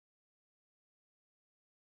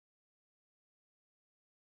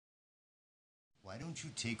Why don't you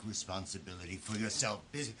take responsibility for yourself?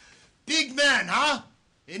 Big man, huh?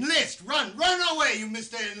 Enlist! Run away, you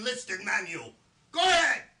Mr. Enlisted man, you! Go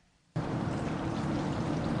ahead!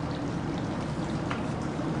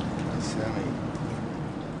 Sammy,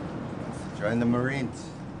 join the Marines.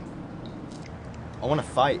 I want to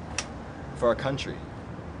fight for our country.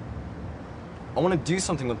 I want to do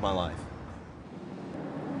something with my life.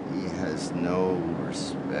 He has no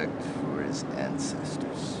respect for his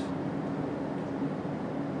ancestors.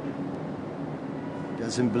 He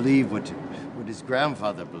doesn't believe what his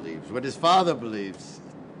grandfather believes, what his father believes.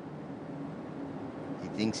 He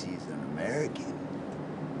thinks he's an American.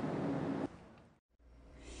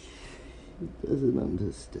 He doesn't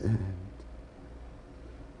understand.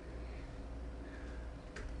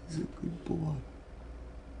 He's a good boy.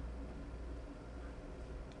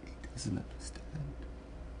 He doesn't understand.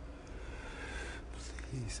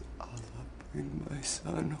 Please, Allah, bring my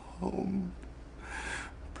son home.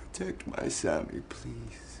 Protect my Sammy,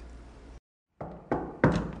 please.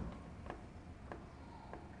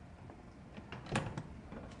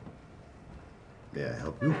 May I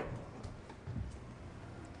help you?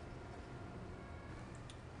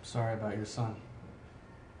 Sorry about your son.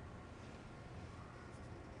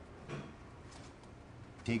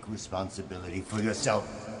 Take responsibility for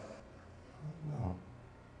yourself. No.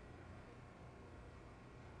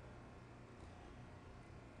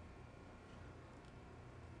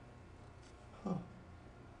 Huh.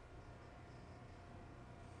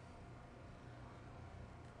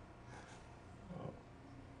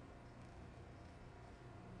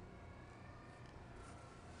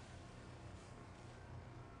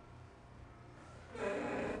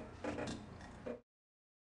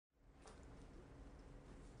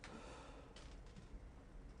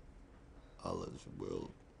 Allah's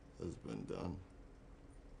will has been done.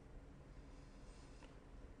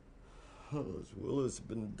 Allah's will has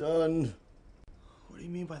been done. What do you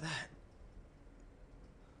mean by that?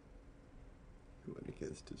 He went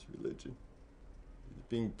against his religion. He's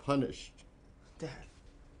being punished.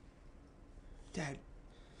 Dad,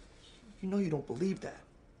 you know you don't believe that.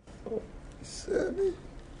 Oh, Sammy.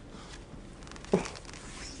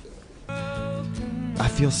 I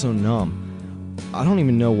feel so numb. I don't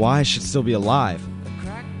even know why I should still be alive.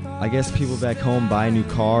 I guess people back home buy a new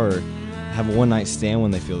car or have a one-night stand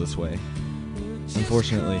when they feel this way.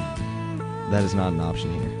 Unfortunately, that is not an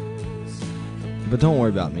option here. But don't worry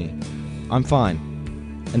about me. I'm fine.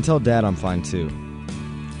 And tell Dad I'm fine too.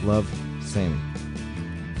 Love, Sammy.